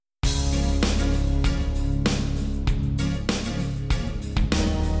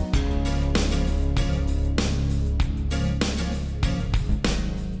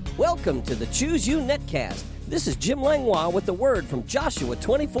Welcome to the Choose You Netcast. This is Jim Langlois with the word from Joshua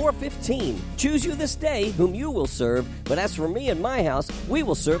 24:15. Choose you this day whom you will serve, but as for me and my house, we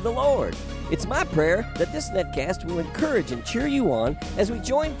will serve the Lord. It's my prayer that this netcast will encourage and cheer you on as we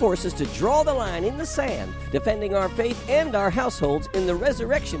join forces to draw the line in the sand, defending our faith and our households in the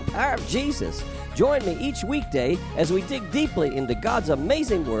resurrection power of Jesus. Join me each weekday as we dig deeply into God's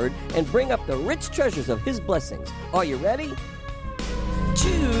amazing word and bring up the rich treasures of His blessings. Are you ready?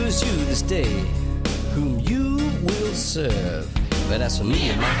 Choose you this day whom you will serve. But as for me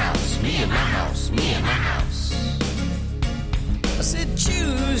and my house, me and my house, me and my house. I said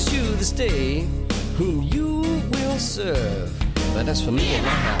choose you this day whom you will serve. But as for me and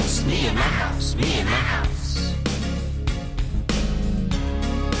my house, me and my house, me and my house.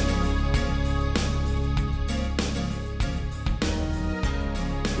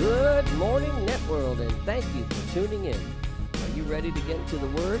 Good morning, Net World, and thank you for tuning in. Are you ready to get into the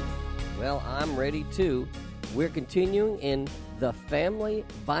Word? Well, I'm ready too. We're continuing in the Family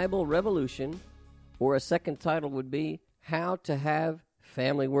Bible Revolution, or a second title would be How to Have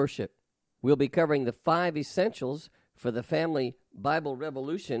Family Worship. We'll be covering the 5 essentials for the Family Bible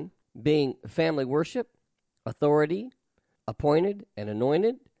Revolution, being family worship, authority, appointed and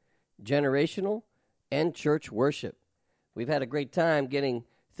anointed, generational, and church worship. We've had a great time getting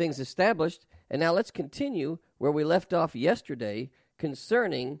things established, and now let's continue where we left off yesterday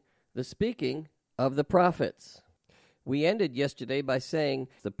concerning the speaking of the prophets. We ended yesterday by saying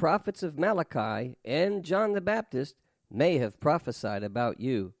the prophets of Malachi and John the Baptist may have prophesied about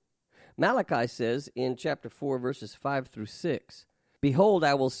you. Malachi says in chapter 4, verses 5 through 6, "Behold,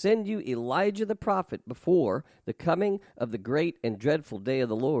 I will send you Elijah the prophet before the coming of the great and dreadful day of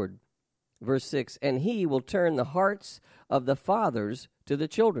the Lord." Verse 6, "And he will turn the hearts of the fathers to the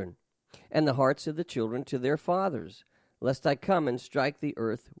children, and the hearts of the children to their fathers, lest I come and strike the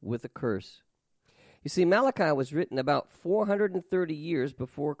earth with a curse." You see, Malachi was written about 430 years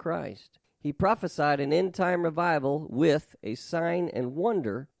before Christ. He prophesied an end-time revival with a sign and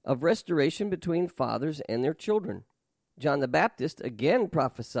wonder of restoration between fathers and their children. John the Baptist again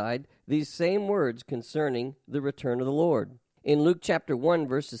prophesied these same words concerning the return of the Lord. In Luke chapter 1,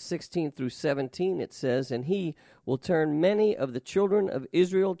 verses 16 through 17, it says, "And he will turn many of the children of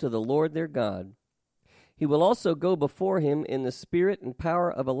Israel to the Lord their God. He will also go before him in the spirit and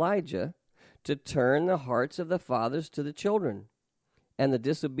power of Elijah to turn the hearts of the fathers to the children, and the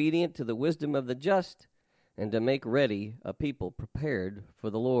disobedient to the wisdom of the just, and to make ready a people prepared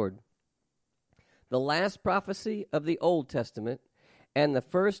for the Lord." The last prophecy of the Old Testament and the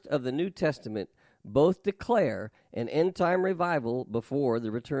first of the New Testament both declare an end-time revival before the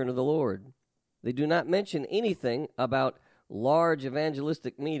return of the Lord. They do not mention anything about large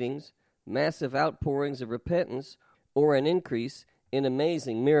evangelistic meetings, massive outpourings of repentance, or an increase in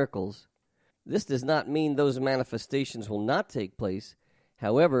amazing miracles. This does not mean those manifestations will not take place.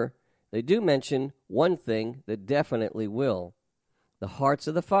 However, they do mention one thing that definitely will: the hearts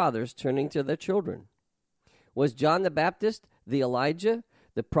of the fathers turning to their children. Was John the Baptist the Elijah,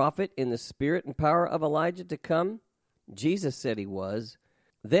 the prophet in the spirit and power of Elijah to come? Jesus said he was.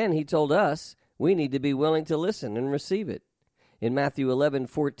 Then he told us we need to be willing to listen and receive it. In Matthew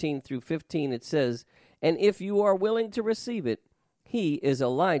 11:14 through 15, it says, "And if you are willing to receive it, he is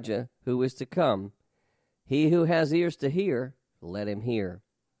Elijah who is to come. He who has ears to hear, let him hear."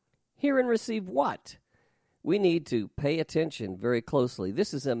 Hear and receive what? We need to pay attention very closely.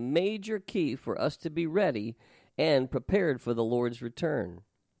 This is a major key for us to be ready and prepared for the Lord's return.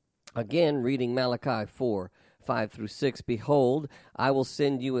 Again, reading Malachi 4, 5 through 6, "Behold, I will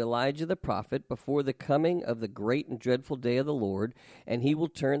send you Elijah the prophet before the coming of the great and dreadful day of the Lord, and he will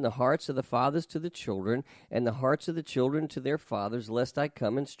turn the hearts of the fathers to the children, and the hearts of the children to their fathers, lest I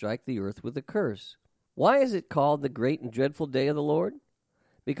come and strike the earth with a curse." Why is it called the great and dreadful day of the Lord?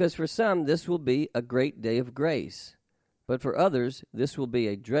 Because for some this will be a great day of grace, but for others this will be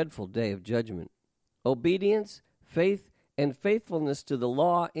a dreadful day of judgment. Obedience, faith, and faithfulness to the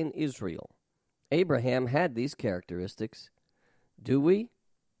law in Israel. Abraham had these characteristics. Do we?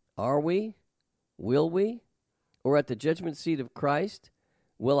 Are we? Will we? Or at the judgment seat of Christ,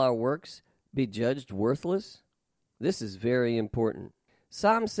 will our works be judged worthless? This is very important.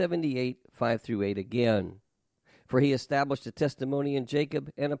 Psalm 78, 5 through 8 again. "For he established a testimony in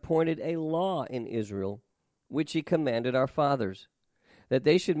Jacob and appointed a law in Israel, which he commanded our fathers, that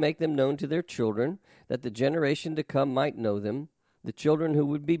they should make them known to their children, that the generation to come might know them, the children who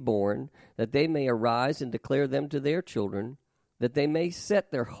would be born, that they may arise and declare them to their children, that they may set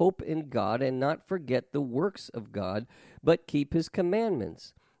their hope in God and not forget the works of God, but keep his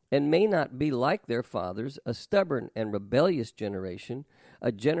commandments, and may not be like their fathers, a stubborn and rebellious generation,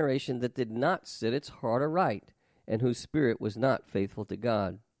 a generation that did not set its heart aright, and whose spirit was not faithful to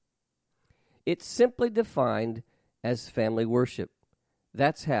God. It's simply defined as family worship.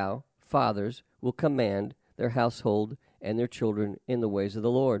 That's how fathers will command their household and their children in the ways of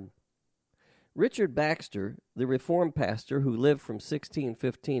the Lord. Richard Baxter, the Reformed pastor who lived from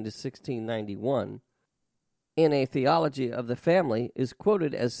 1615 to 1691, in A Theology of the Family, is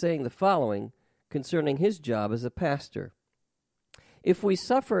quoted as saying the following concerning his job as a pastor. If we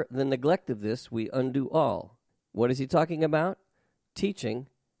suffer the neglect of this, we undo all. What is he talking about? Teaching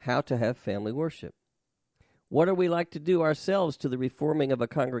how to have family worship. What are we like to do ourselves to the reforming of a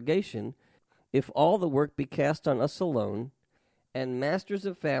congregation if all the work be cast on us alone, and masters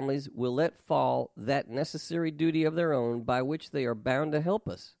of families will let fall that necessary duty of their own by which they are bound to help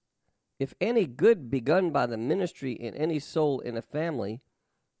us? If any good begun by the ministry in any soul in a family,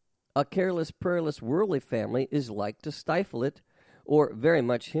 a careless, prayerless, worldly family is like to stifle it or very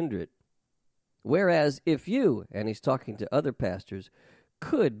much hinder it. Whereas if you, and he's talking to other pastors,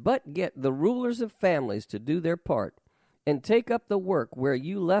 could but get the rulers of families to do their part and take up the work where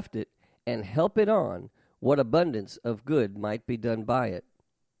you left it and help it on, what abundance of good might be done by it.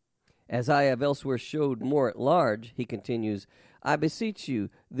 As I have elsewhere showed more at large, he continues, I beseech you,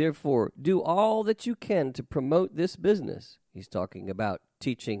 therefore, do all that you can to promote this business. He's talking about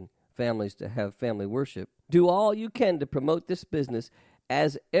teaching families to have family worship. Do all you can to promote this business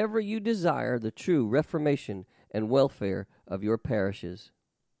as ever you desire the true reformation and welfare of your parishes.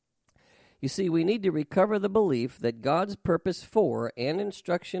 You see, we need to recover the belief that God's purpose for and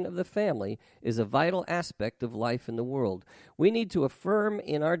instruction of the family is a vital aspect of life in the world. We need to affirm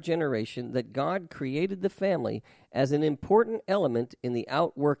in our generation that God created the family as an important element in the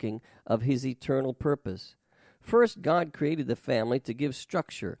outworking of his eternal purpose. First, God created the family to give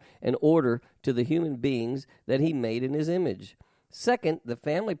structure and order to the human beings that he made in his image. Second, the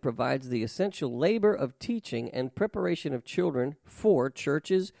family provides the essential labor of teaching and preparation of children for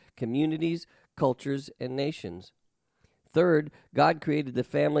churches, communities, cultures, and nations. Third, God created the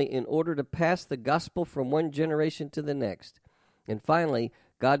family in order to pass the gospel from one generation to the next. And finally,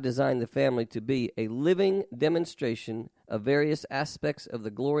 God designed the family to be a living demonstration of various aspects of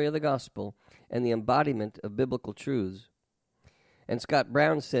the glory of the gospel and the embodiment of biblical truths. And Scott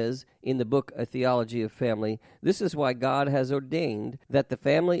Brown says in the book A Theology of Family, this is why God has ordained that the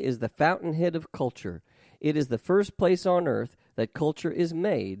family is the fountainhead of culture. It is the first place on earth that culture is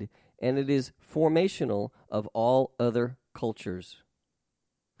made, and it is formational of all other cultures.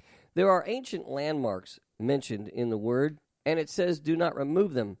 There are ancient landmarks mentioned in the Word, and it says, do not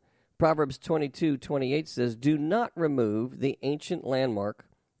remove them. Proverbs 22:28 says, do not remove the ancient landmark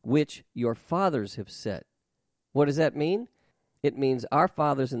which your fathers have set. What does that mean? It means our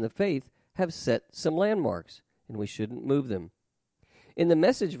fathers in the faith have set some landmarks, and we shouldn't move them. In the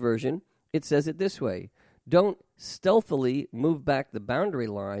Message version, it says it this way, don't stealthily move back the boundary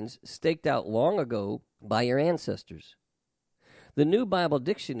lines staked out long ago by your ancestors. The New Bible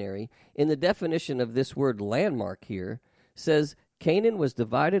Dictionary, in the definition of this word landmark here, says Canaan was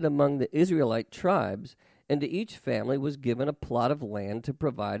divided among the Israelite tribes, and to each family was given a plot of land to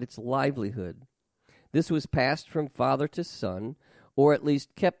provide its livelihood. This was passed from father to son, or at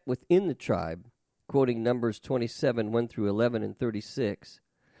least kept within the tribe, quoting Numbers 27, 1 through 11 and 36,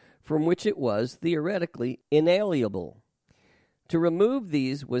 from which it was theoretically inalienable. To remove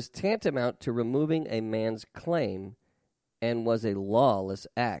these was tantamount to removing a man's claim and was a lawless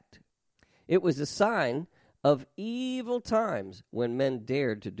act. It was a sign of evil times when men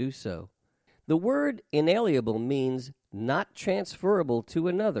dared to do so. The word inalienable means not transferable to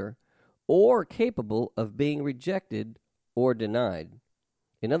another, or capable of being rejected or denied.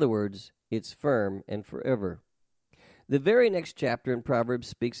 In other words, it's firm and forever. The very next chapter in Proverbs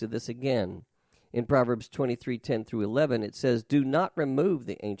speaks of this again. In Proverbs 23:10 through 11, it says, do not remove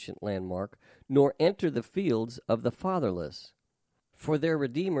the ancient landmark, nor enter the fields of the fatherless. For their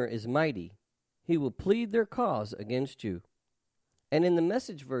Redeemer is mighty. He will plead their cause against you. And in the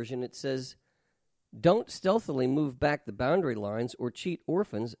Message version, it says, don't stealthily move back the boundary lines or cheat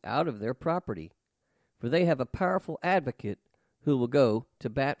orphans out of their property, for they have a powerful advocate who will go to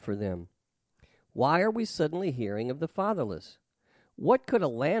bat for them. Why are we suddenly hearing of the fatherless? What could a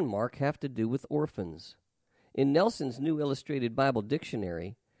landmark have to do with orphans? In Nelson's New Illustrated Bible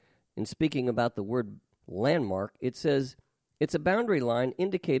Dictionary, in speaking about the word landmark, it says, it's a boundary line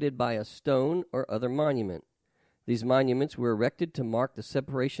indicated by a stone or other monument. These monuments were erected to mark the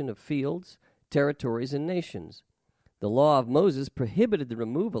separation of fields, territories, and nations. The law of Moses prohibited the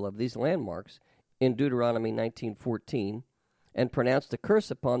removal of these landmarks in Deuteronomy 19:14, and pronounced a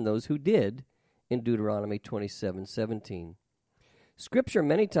curse upon those who did in Deuteronomy 27:17. Scripture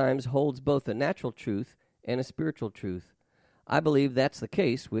many times holds both a natural truth and a spiritual truth. I believe that's the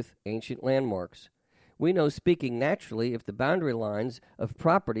case with ancient landmarks. We know, speaking naturally, if the boundary lines of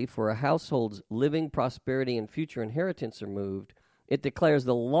property for a household's living prosperity and future inheritance are moved, it declares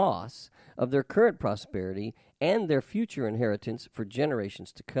the loss of their current prosperity and their future inheritance for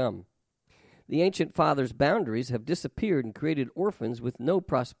generations to come. The ancient fathers' boundaries have disappeared and created orphans with no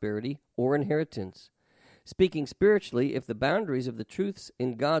prosperity or inheritance. Speaking spiritually, if the boundaries of the truths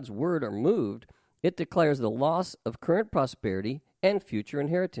in God's Word are moved, it declares the loss of current prosperity and future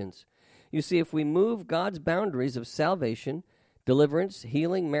inheritance. You see, if we move God's boundaries of salvation, deliverance,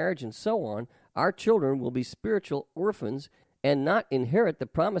 healing, marriage, and so on, our children will be spiritual orphans and not inherit the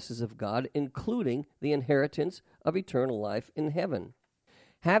promises of God, including the inheritance of eternal life in heaven.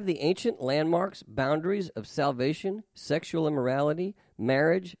 Have the ancient landmarks, boundaries of salvation, sexual immorality,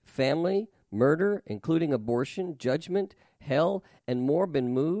 marriage, family, murder, including abortion, judgment, hell, and more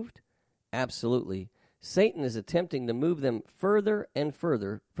been moved? Absolutely. Satan is attempting to move them further and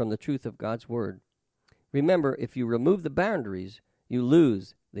further from the truth of God's Word. Remember, if you remove the boundaries, you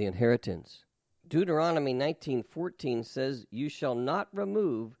lose the inheritance. Deuteronomy 19:14 says, "You shall not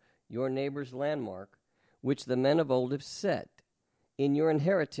remove your neighbor's landmark, which the men of old have set, in your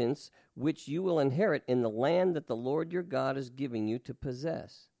inheritance, which you will inherit in the land that the Lord your God is giving you to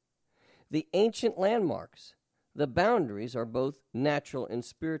possess." The ancient landmarks, the boundaries, are both natural and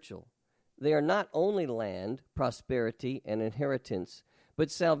spiritual. They are not only land, prosperity, and inheritance,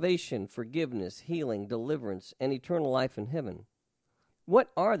 but salvation, forgiveness, healing, deliverance, and eternal life in heaven.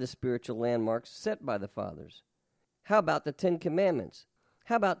 What are the spiritual landmarks set by the fathers? How about the 10 Commandments?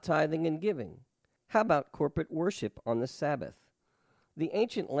 How about tithing and giving? How about corporate worship on the Sabbath? The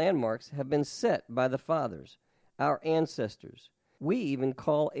ancient landmarks have been set by the fathers, our ancestors. We even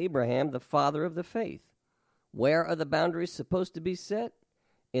call Abraham the father of the faith. Where are the boundaries supposed to be set?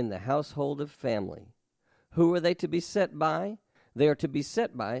 In the household of family. Who are they to be set by? They are to be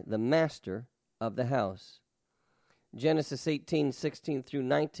set by the master of the house. Genesis 18:16 through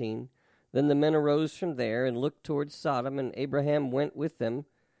 19, "Then the men arose from there and looked towards Sodom, and Abraham went with them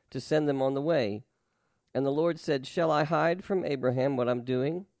to send them on the way. And the Lord said, Shall I hide from Abraham what I'm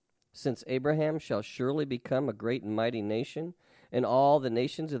doing? Since Abraham shall surely become a great and mighty nation, and all the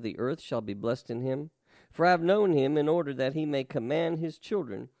nations of the earth shall be blessed in him. For I have known him in order that he may command his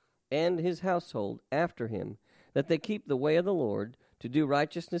children and his household after him, that they keep the way of the Lord, to do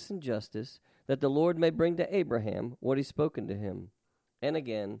righteousness and justice, that the Lord may bring to Abraham what he's spoken to him." And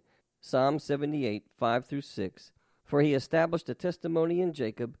again, Psalm 78:5 through 6, "For he established a testimony in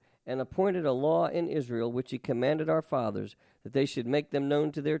Jacob, and appointed a law in Israel, which he commanded our fathers, that they should make them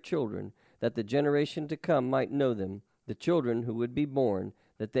known to their children, that the generation to come might know them, the children who would be born,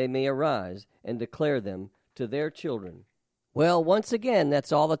 that they may arise and declare them to their children." Well, once again,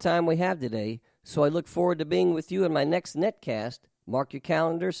 that's all the time we have today, so I look forward to being with you in my next netcast. Mark your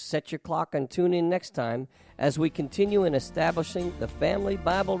calendars, set your clock, and tune in next time as we continue in establishing the Family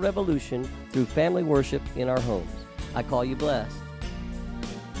Bible Revolution through family worship in our homes. I call you blessed.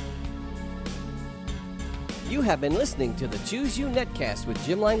 You have been listening to the Choose You Netcast with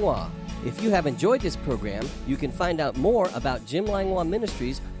Jim Langlois. If you have enjoyed this program, you can find out more about Jim Langlois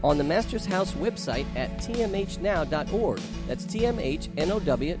Ministries on the Master's House website at tmhnow.org. That's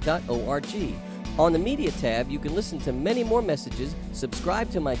tmhnow.org. On the Media tab, you can listen to many more messages, subscribe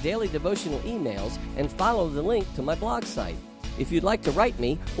to my daily devotional emails, and follow the link to my blog site. If you'd like to write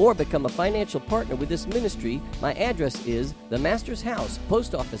me or become a financial partner with this ministry, my address is The Master's House,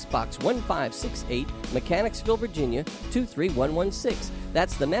 Post Office Box 1568, Mechanicsville, Virginia, 23116.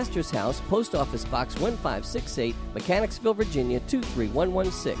 That's The Master's House, Post Office Box 1568, Mechanicsville, Virginia,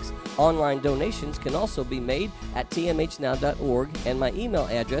 23116. Online donations can also be made at tmhnow.org, and my email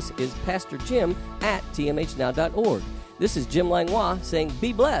address is pastorjim@tmhnow.org. This is Jim Langlois saying,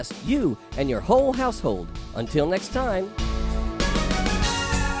 be blessed, you and your whole household. Until next time.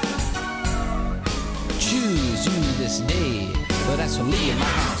 Choose you this day, but that's for me and my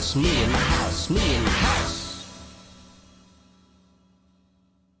house, me and my house, me and my house.